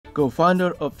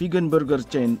co-founder of vegan burger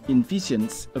chain,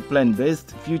 envisions a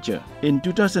plant-based future. In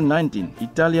 2019,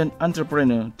 Italian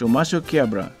entrepreneur Tommaso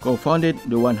Chiabra co-founded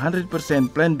the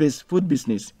 100% plant-based food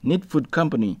business Neat Food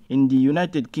Company in the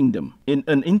United Kingdom. In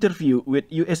an interview with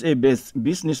USA-based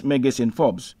business magazine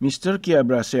Forbes, Mr.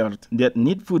 Chiabra shared that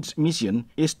Neat Food's mission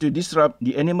is to disrupt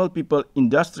the animal people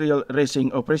industrial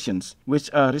raising operations, which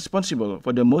are responsible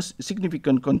for the most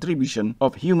significant contribution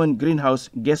of human greenhouse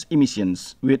gas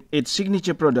emissions. With its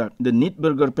signature product, the Neat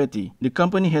Burger Patty, the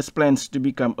company has plans to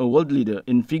become a world leader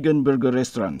in vegan burger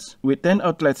restaurants. With 10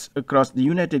 outlets across the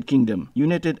United Kingdom,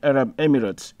 United Arab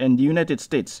Emirates, and the United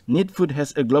States, Neat Food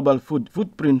has a global food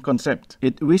footprint concept.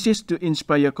 It wishes to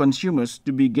inspire consumers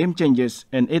to be game changers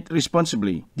and eat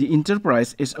responsibly. The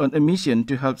enterprise is on a mission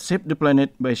to help save the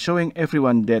planet by showing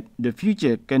everyone that the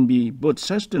future can be both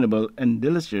sustainable and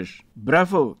delicious.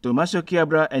 Bravo, Tommaso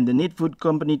Chiabra and the Neat Food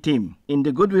Company team. In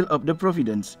the goodwill of the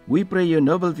Providence, we pray your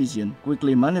noble vision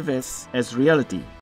quickly manifests as reality.